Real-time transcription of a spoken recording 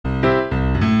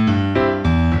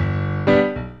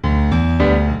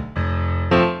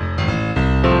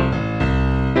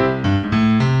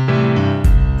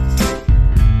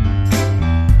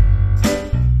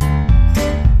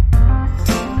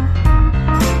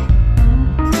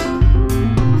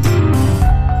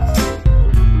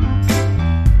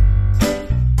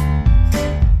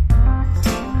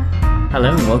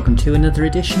welcome to another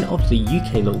edition of the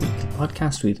UK Law Weekly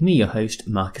podcast with me, your host,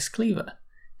 Marcus Cleaver.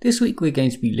 This week we're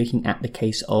going to be looking at the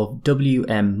case of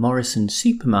WM Morrison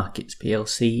Supermarkets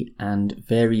plc and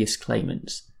various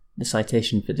claimants. The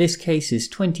citation for this case is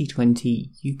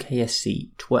 2020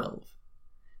 UKSC 12.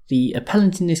 The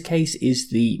appellant in this case is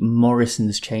the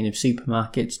Morrison's chain of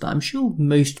supermarkets that I'm sure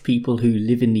most people who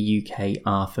live in the UK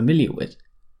are familiar with.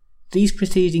 These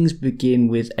proceedings begin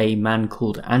with a man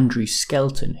called Andrew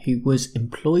Skelton, who was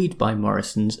employed by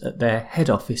Morrison's at their head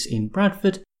office in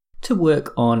Bradford to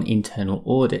work on internal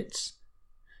audits.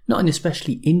 Not an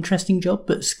especially interesting job,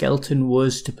 but Skelton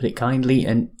was, to put it kindly,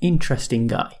 an interesting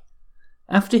guy.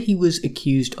 After he was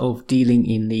accused of dealing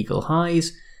in legal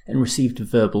highs and received a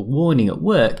verbal warning at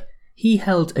work, he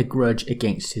held a grudge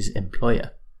against his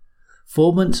employer.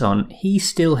 4 months on, he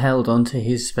still held on to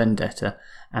his vendetta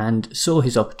and saw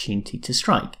his opportunity to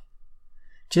strike.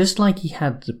 Just like he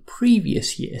had the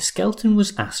previous year, Skelton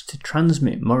was asked to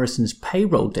transmit Morrison's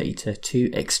payroll data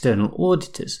to external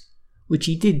auditors, which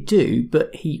he did do,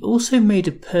 but he also made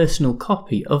a personal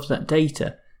copy of that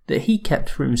data that he kept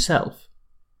for himself.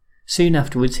 Soon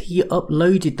afterwards, he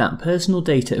uploaded that personal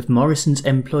data of Morrison's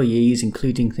employees,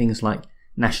 including things like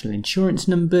national insurance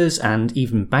numbers and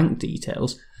even bank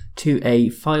details, to a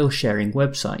file-sharing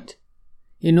website.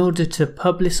 In order to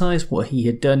publicise what he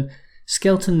had done,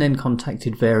 Skelton then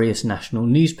contacted various national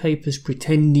newspapers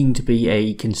pretending to be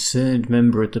a concerned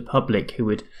member of the public who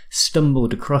had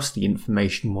stumbled across the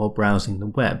information while browsing the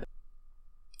web.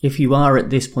 If you are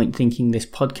at this point thinking this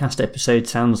podcast episode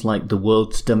sounds like the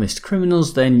world's dumbest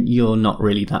criminals, then you're not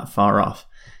really that far off.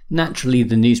 Naturally,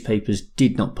 the newspapers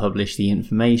did not publish the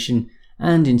information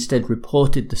and instead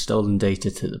reported the stolen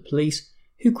data to the police,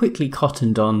 who quickly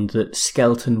cottoned on that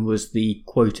Skelton was the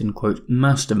quote-unquote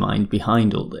mastermind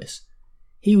behind all this.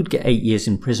 He would get 8 years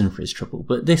in prison for his trouble,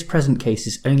 but this present case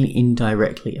is only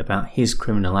indirectly about his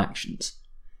criminal actions.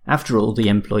 After all, the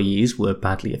employees were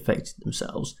badly affected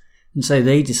themselves, and so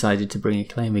they decided to bring a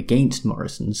claim against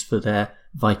Morrison's for their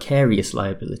vicarious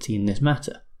liability in this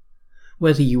matter.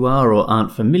 Whether you are or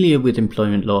aren't familiar with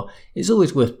employment law, it's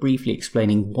always worth briefly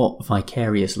explaining what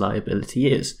vicarious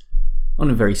liability is. On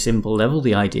a very simple level,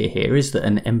 the idea here is that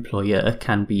an employer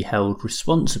can be held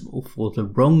responsible for the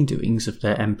wrongdoings of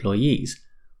their employees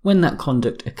when that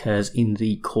conduct occurs in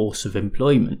the course of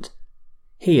employment.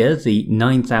 Here, the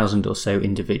 9,000 or so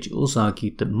individuals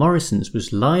argued that Morrison's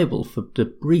was liable for the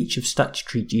breach of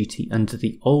statutory duty under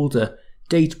the older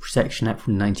Data Protection Act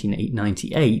from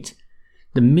 1998,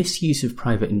 the misuse of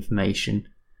private information,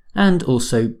 and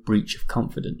also breach of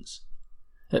confidence.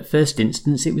 At first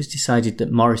instance, it was decided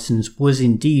that Morrison's was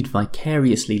indeed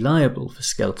vicariously liable for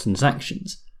Skelton's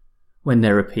actions. When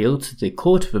their appeal to the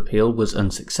Court of Appeal was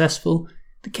unsuccessful,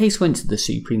 the case went to the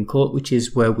Supreme Court, which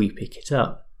is where we pick it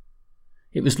up.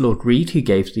 It was Lord Reed who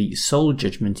gave the sole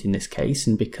judgment in this case,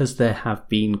 and because there have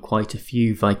been quite a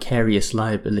few vicarious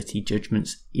liability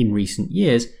judgments in recent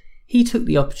years, he took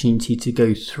the opportunity to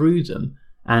go through them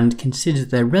and consider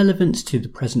their relevance to the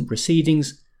present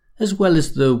proceedings, as well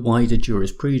as the wider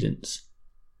jurisprudence.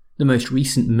 The most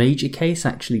recent major case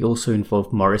actually also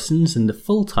involved Morrison's, and the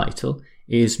full title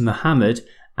is Mohammed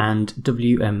and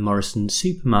WM Morrison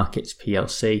Supermarkets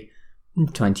plc from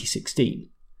 2016.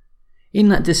 In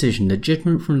that decision, the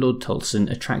judgment from Lord Tolson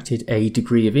attracted a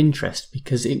degree of interest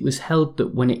because it was held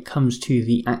that when it comes to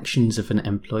the actions of an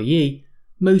employee,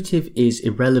 motive is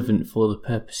irrelevant for the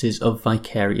purposes of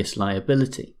vicarious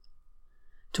liability.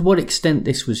 To what extent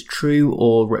this was true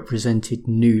or represented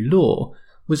new law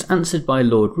was answered by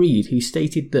Lord Reed, who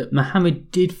stated that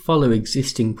Mohammed did follow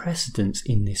existing precedents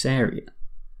in this area.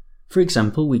 For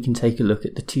example, we can take a look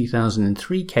at the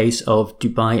 2003 case of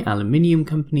Dubai Aluminium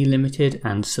Company Limited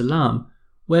and Salam,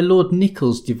 where Lord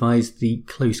Nichols devised the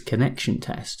close connection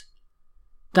test.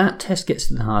 That test gets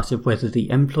to the heart of whether the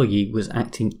employee was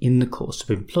acting in the course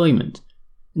of employment,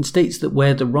 and states that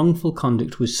where the wrongful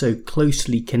conduct was so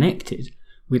closely connected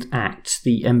with acts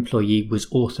the employee was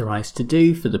authorised to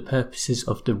do for the purposes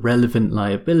of the relevant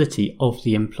liability of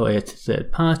the employer to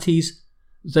third parties,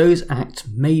 those acts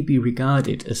may be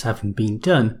regarded as having been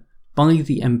done by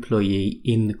the employee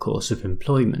in the course of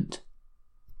employment.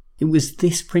 It was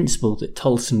this principle that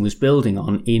Tolson was building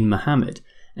on in Mohammed,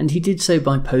 and he did so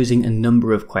by posing a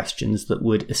number of questions that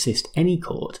would assist any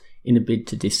court in a bid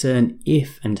to discern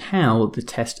if and how the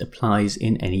test applies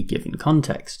in any given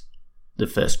context. The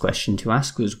first question to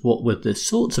ask was what were the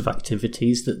sorts of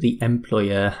activities that the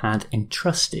employer had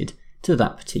entrusted to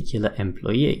that particular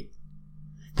employee.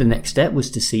 The next step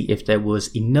was to see if there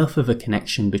was enough of a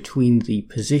connection between the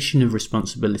position of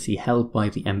responsibility held by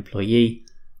the employee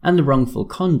and the wrongful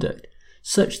conduct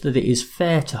such that it is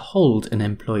fair to hold an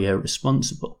employer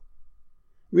responsible.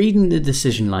 Reading the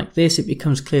decision like this, it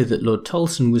becomes clear that Lord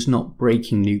Tolson was not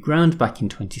breaking new ground back in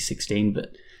 2016,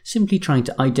 but simply trying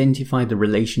to identify the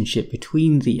relationship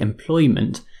between the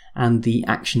employment and the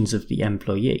actions of the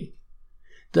employee.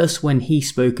 Thus, when he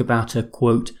spoke about a,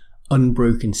 quote,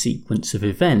 unbroken sequence of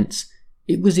events,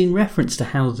 it was in reference to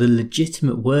how the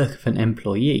legitimate work of an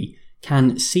employee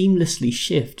can seamlessly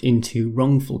shift into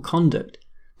wrongful conduct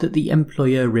that the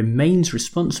employer remains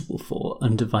responsible for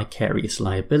under vicarious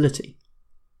liability.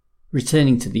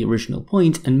 Returning to the original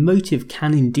point, and motive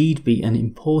can indeed be an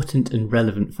important and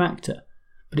relevant factor,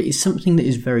 but it is something that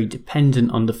is very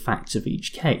dependent on the facts of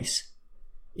each case.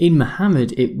 In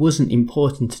Muhammad, it wasn't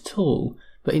important at all,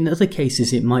 but in other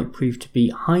cases it might prove to be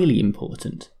highly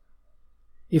important.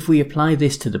 If we apply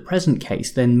this to the present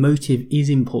case, then motive is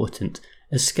important,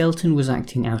 as Skelton was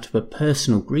acting out of a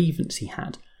personal grievance he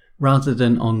had, rather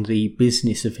than on the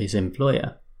business of his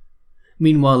employer.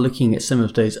 Meanwhile, looking at some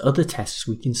of those other tests,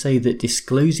 we can say that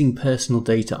disclosing personal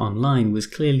data online was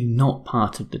clearly not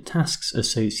part of the tasks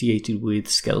associated with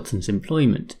Skelton's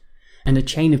employment, and a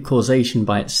chain of causation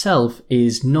by itself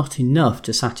is not enough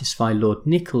to satisfy Lord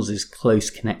Nichols's close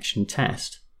connection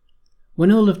test.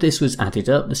 When all of this was added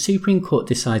up, the Supreme Court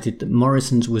decided that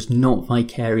Morrison's was not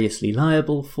vicariously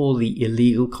liable for the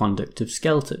illegal conduct of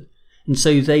Skelton, and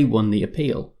so they won the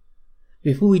appeal.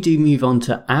 Before we do move on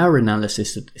to our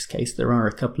analysis of this case, there are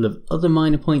a couple of other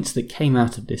minor points that came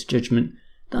out of this judgment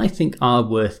that I think are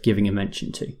worth giving a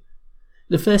mention to.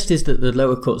 The first is that the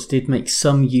lower courts did make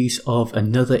some use of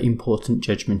another important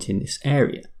judgment in this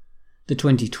area, the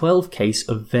 2012 case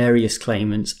of Various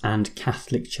Claimants and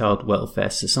Catholic Child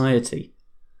Welfare Society.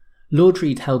 Lord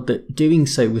Reid held that doing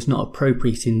so was not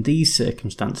appropriate in these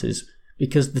circumstances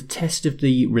because the test of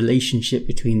the relationship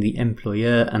between the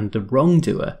employer and the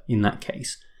wrongdoer in that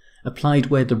case applied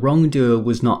where the wrongdoer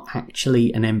was not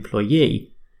actually an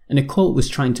employee, and a court was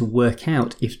trying to work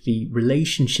out if the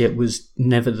relationship was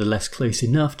nevertheless close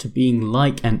enough to being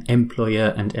like an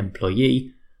employer and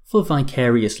employee for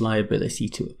vicarious liability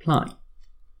to apply.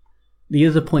 The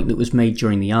other point that was made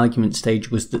during the argument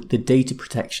stage was that the Data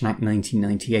Protection Act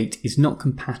 1998 is not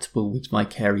compatible with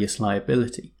vicarious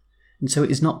liability, and so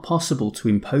it is not possible to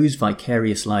impose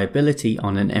vicarious liability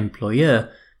on an employer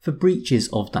for breaches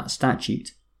of that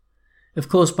statute. Of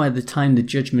course, by the time the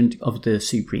judgment of the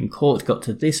Supreme Court got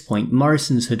to this point,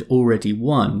 Morrison's had already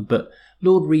won, but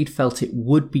Lord Reid felt it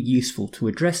would be useful to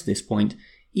address this point,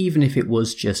 even if it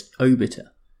was just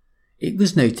obiter. It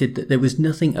was noted that there was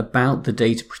nothing about the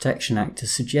Data Protection Act to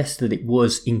suggest that it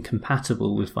was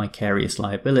incompatible with vicarious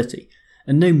liability,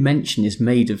 and no mention is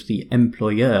made of the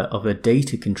employer of a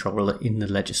data controller in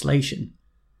the legislation.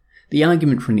 The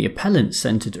argument from the appellant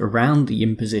centred around the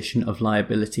imposition of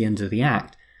liability under the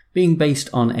Act being based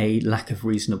on a lack of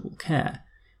reasonable care,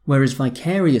 whereas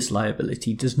vicarious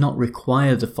liability does not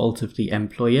require the fault of the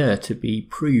employer to be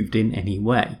proved in any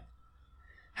way.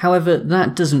 However,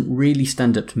 that doesn't really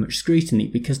stand up to much scrutiny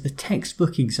because the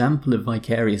textbook example of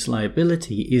vicarious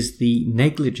liability is the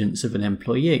negligence of an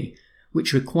employee,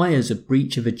 which requires a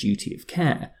breach of a duty of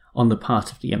care on the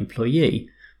part of the employee,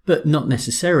 but not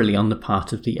necessarily on the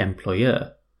part of the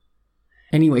employer.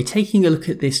 Anyway, taking a look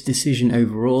at this decision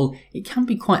overall, it can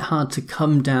be quite hard to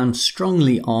come down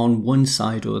strongly on one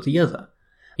side or the other.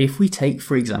 If we take,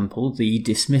 for example, the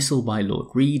dismissal by Lord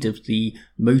Reid of the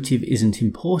motive isn't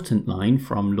important line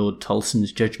from Lord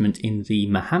Tolson's judgment in the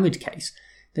Muhammad case,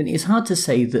 then it's hard to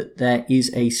say that there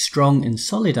is a strong and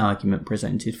solid argument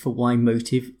presented for why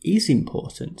motive is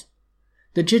important.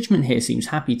 The judgment here seems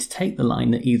happy to take the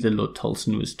line that either Lord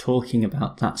Tolson was talking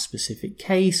about that specific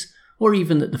case, or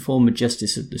even that the former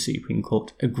Justice of the Supreme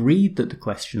Court agreed that the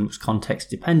question was context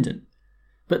dependent.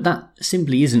 But that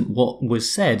simply isn't what was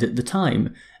said at the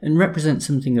time, and represents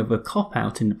something of a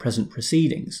cop-out in the present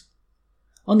proceedings.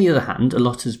 On the other hand, a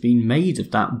lot has been made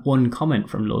of that one comment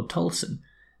from Lord Tolson,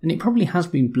 and it probably has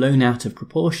been blown out of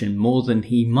proportion more than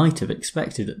he might have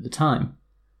expected at the time.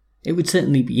 It would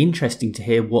certainly be interesting to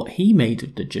hear what he made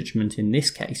of the judgment in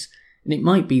this case, and it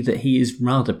might be that he is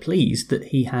rather pleased that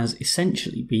he has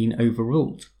essentially been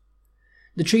overruled.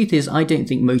 The truth is, I don't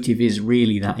think motive is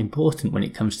really that important when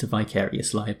it comes to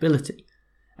vicarious liability.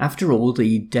 After all,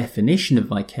 the definition of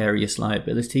vicarious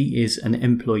liability is an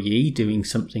employee doing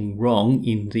something wrong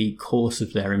in the course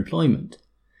of their employment.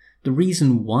 The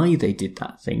reason why they did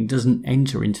that thing doesn't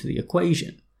enter into the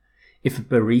equation. If a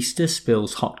barista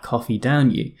spills hot coffee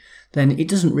down you, then it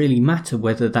doesn't really matter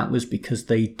whether that was because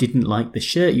they didn't like the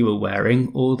shirt you were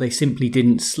wearing or they simply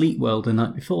didn't sleep well the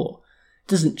night before. It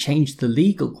doesn't change the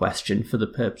legal question for the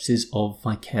purposes of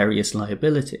vicarious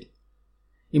liability.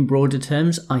 In broader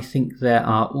terms, I think there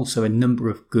are also a number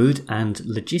of good and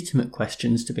legitimate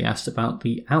questions to be asked about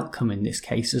the outcome in this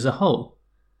case as a whole.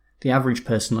 The average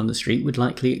person on the street would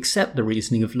likely accept the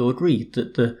reasoning of Lord Reed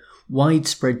that the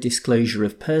widespread disclosure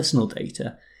of personal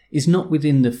data is not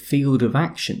within the field of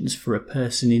actions for a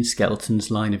person in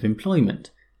Skelton's line of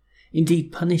employment.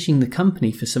 Indeed, punishing the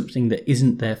company for something that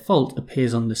isn't their fault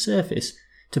appears on the surface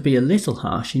to be a little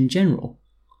harsh in general.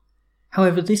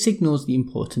 However, this ignores the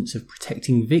importance of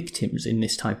protecting victims in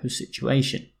this type of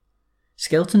situation.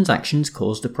 Skelton's actions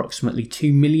caused approximately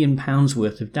 £2 million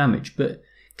worth of damage, but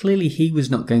clearly he was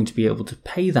not going to be able to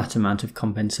pay that amount of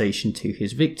compensation to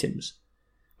his victims.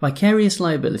 Vicarious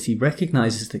liability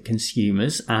recognises that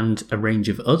consumers and a range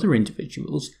of other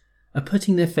individuals are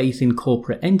putting their faith in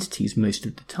corporate entities most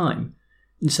of the time,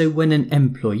 and so when an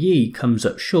employee comes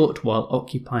up short while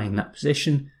occupying that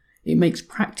position, it makes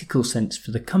practical sense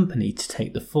for the company to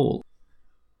take the fall.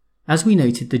 As we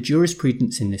noted, the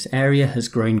jurisprudence in this area has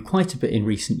grown quite a bit in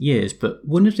recent years, but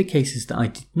one of the cases that I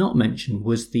did not mention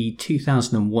was the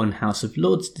 2001 House of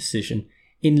Lords decision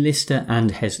in Lister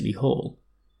and Hesley Hall.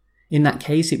 In that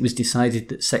case, it was decided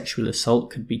that sexual assault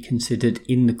could be considered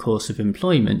in the course of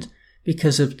employment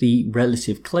because of the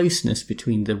relative closeness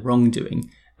between the wrongdoing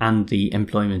and the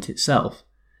employment itself.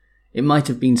 It might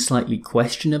have been slightly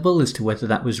questionable as to whether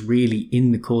that was really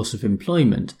in the course of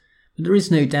employment, but there is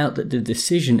no doubt that the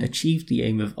decision achieved the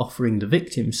aim of offering the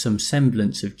victim some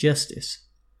semblance of justice.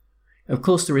 Of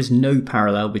course, there is no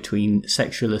parallel between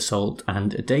sexual assault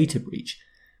and a data breach,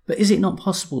 but is it not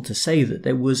possible to say that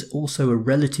there was also a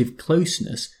relative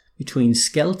closeness between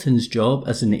Skelton's job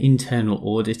as an internal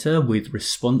auditor with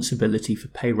responsibility for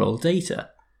payroll data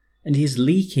and his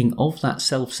leaking of that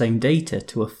selfsame data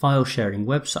to a file-sharing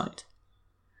website?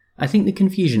 I think the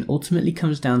confusion ultimately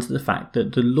comes down to the fact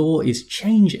that the law is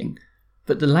changing,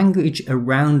 but the language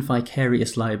around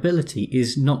vicarious liability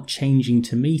is not changing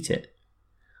to meet it.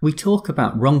 We talk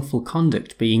about wrongful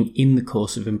conduct being in the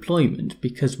course of employment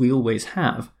because we always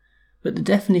have, but the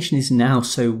definition is now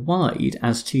so wide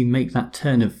as to make that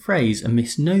turn of phrase a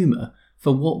misnomer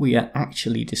for what we are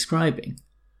actually describing.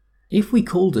 If we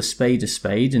called a spade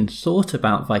and thought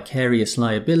about vicarious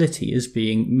liability as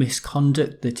being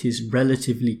misconduct that is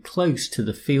relatively close to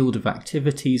the field of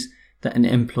activities that an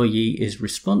employee is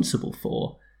responsible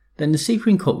for, then the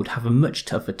Supreme Court would have a much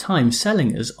tougher time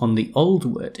selling us on the old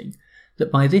wording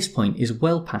that by this point is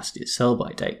well past its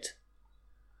sell-by date.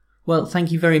 Well,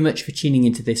 thank you very much for tuning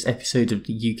into this episode of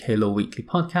the UK Law Weekly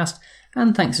podcast,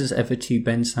 and thanks as ever to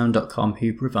bensound.com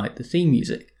who provide the theme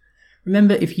music.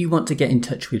 Remember, if you want to get in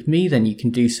touch with me, then you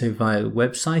can do so via the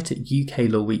website at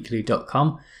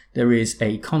uklawweekly.com. There is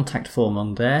a contact form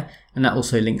on there, and that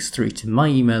also links through to my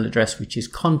email address, which is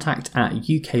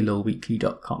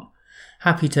contact@uklawweekly.com.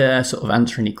 Happy to sort of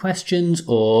answer any questions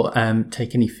or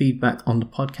take any feedback on the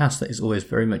podcast. That is always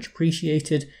very much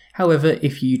appreciated. However,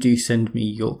 if you do send me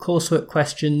your coursework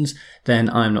questions, then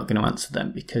I'm not going to answer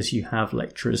them because you have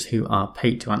lecturers who are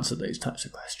paid to answer those types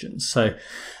of questions. So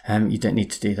you don't need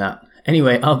to do that.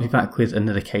 Anyway, I'll be back with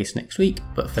another case next week,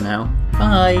 but for now,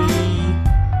 bye!